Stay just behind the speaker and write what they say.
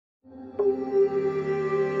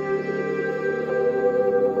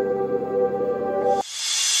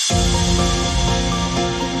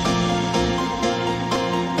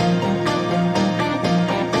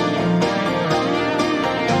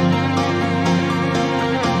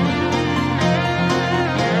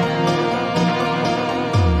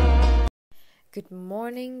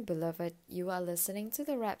morning, beloved. You are listening to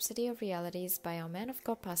the Rhapsody of Realities by our man of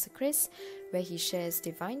God, Pastor Chris, where he shares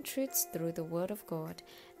divine truths through the Word of God.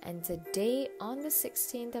 And today, on the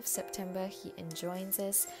 16th of September, he enjoins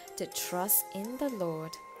us to trust in the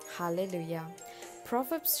Lord. Hallelujah.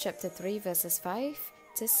 Proverbs chapter 3, verses 5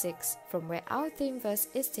 to 6, from where our theme verse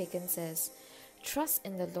is taken, says, "Trust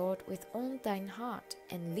in the Lord with all thine heart,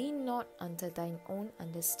 and lean not unto thine own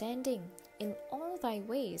understanding. In all thy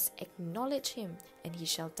ways acknowledge him, and he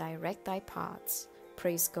shall direct thy paths."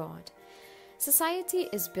 Praise God. Society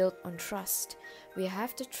is built on trust. We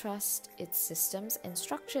have to trust its systems and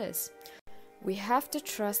structures. We have to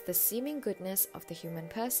trust the seeming goodness of the human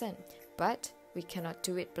person, but we cannot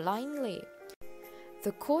do it blindly.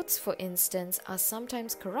 The courts, for instance, are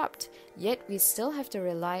sometimes corrupt, yet we still have to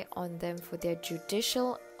rely on them for their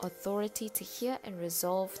judicial authority to hear and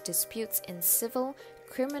resolve disputes in civil,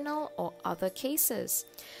 criminal, or other cases.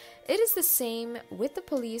 It is the same with the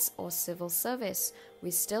police or civil service.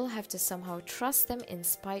 We still have to somehow trust them in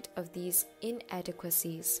spite of these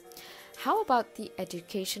inadequacies. How about the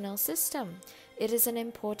educational system? It is an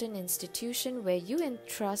important institution where you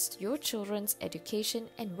entrust your children's education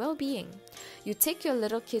and well-being. You take your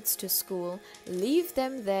little kids to school, leave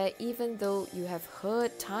them there even though you have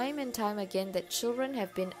heard time and time again that children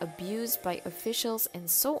have been abused by officials and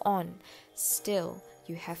so on. Still,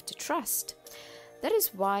 you have to trust. That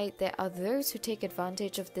is why there are those who take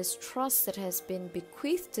advantage of this trust that has been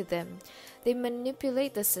bequeathed to them. They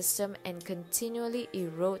manipulate the system and continually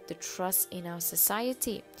erode the trust in our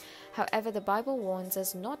society. However, the Bible warns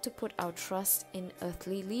us not to put our trust in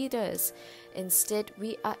earthly leaders. Instead,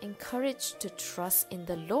 we are encouraged to trust in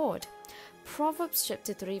the Lord. Proverbs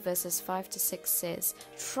chapter 3 verses 5 to 6 says,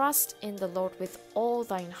 "Trust in the Lord with all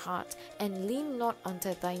thine heart, and lean not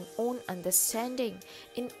unto thine own understanding.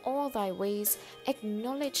 In all thy ways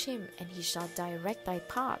acknowledge him, and he shall direct thy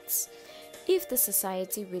paths." If the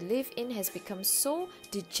society we live in has become so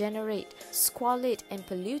degenerate, squalid, and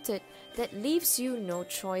polluted that leaves you no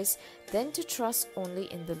choice than to trust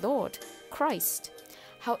only in the Lord, Christ.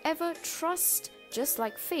 However, trust, just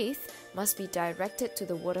like faith, must be directed to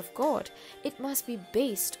the Word of God. It must be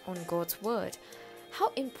based on God's Word.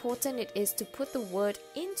 How important it is to put the Word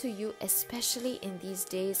into you, especially in these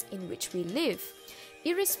days in which we live.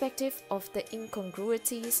 Irrespective of the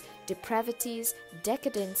incongruities, depravities,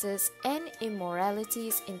 decadences, and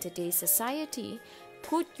immoralities in today's society,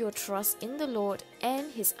 put your trust in the Lord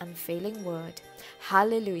and His unfailing Word.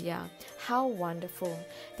 Hallelujah! How wonderful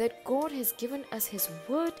that God has given us His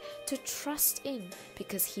Word to trust in,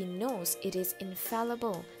 because He knows it is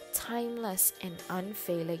infallible, timeless, and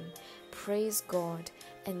unfailing. Praise God!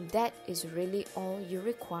 And that is really all you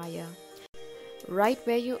require. Right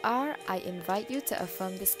where you are, I invite you to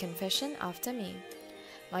affirm this confession after me.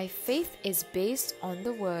 My faith is based on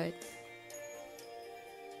the Word,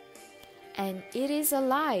 and it is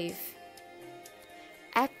alive,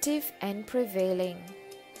 active and prevailing.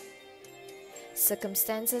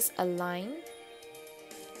 Circumstances align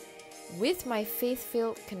with my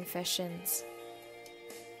faith-filled confessions,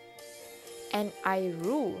 and I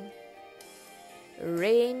rule,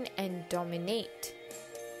 reign and dominate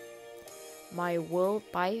my world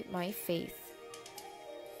by my faith.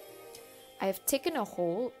 I have taken a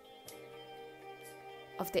hold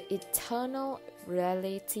of the eternal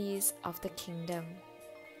realities of the kingdom,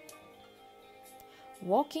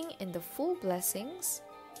 walking in the full blessings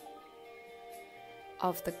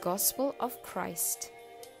of the gospel of Christ.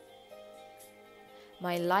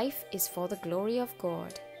 My life is for the glory of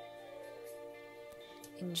God.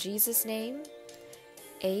 In Jesus' name,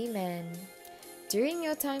 amen. During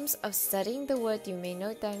your times of studying the Word, you may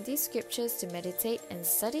note down these scriptures to meditate and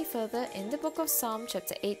study further in the book of Psalm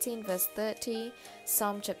chapter 18 verse 30,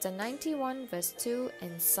 Psalm chapter 91 verse 2,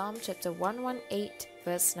 and Psalm chapter 118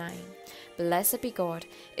 verse 9. Blessed be God.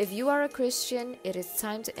 If you are a Christian, it is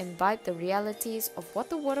time to imbibe the realities of what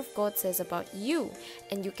the Word of God says about you,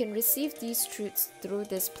 and you can receive these truths through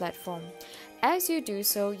this platform. As you do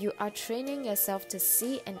so, you are training yourself to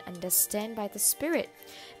see and understand by the Spirit.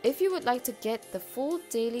 If you would like to get the full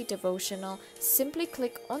daily devotional, simply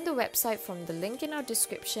click on the website from the link in our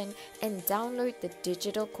description and download the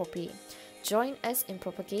digital copy. Join us in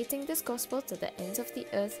propagating this gospel to the ends of the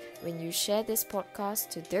earth when you share this podcast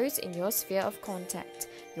to those in your sphere of contact,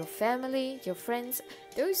 your family, your friends,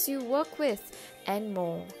 those you work with, and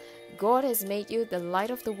more. God has made you the light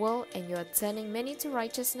of the world, and you are turning many to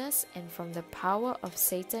righteousness and from the power of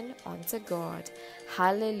Satan onto God.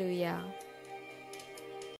 Hallelujah.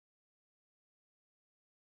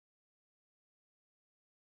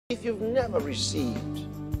 If you've never received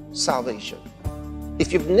salvation,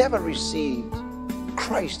 if you've never received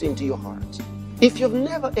Christ into your heart, if you've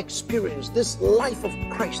never experienced this life of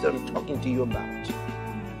Christ that I'm talking to you about,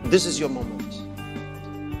 this is your moment.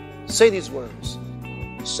 Say these words.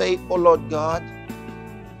 Say, "Oh Lord God,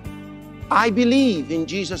 I believe in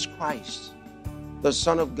Jesus Christ, the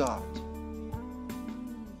Son of God.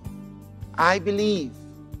 I believe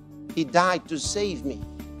He died to save me.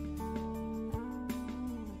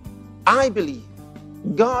 I believe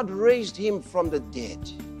God raised Him from the dead,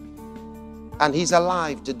 and He's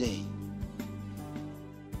alive today.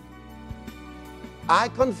 I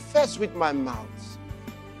confess with my mouth,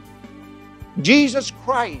 Jesus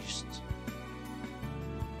Christ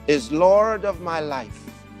is Lord of my life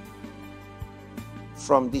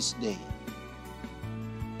from this day.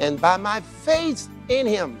 And by my faith in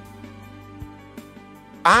Him,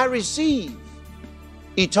 I receive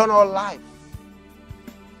eternal life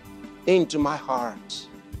into my heart,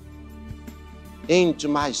 into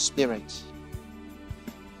my spirit.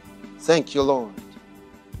 Thank you, Lord,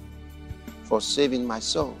 for saving my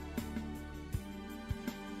soul.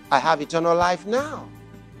 I have eternal life now.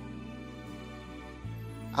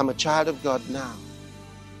 I'm a child of God now.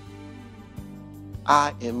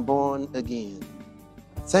 I am born again.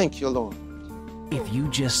 Thank you, Lord." If you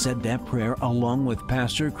just said that prayer along with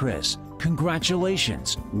Pastor Chris,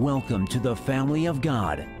 congratulations. Welcome to the family of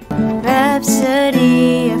God.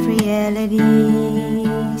 Rhapsody of Realities,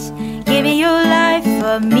 giving your life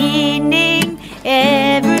a meaning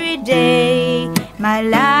every day. My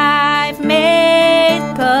life made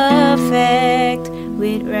perfect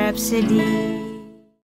with Rhapsody.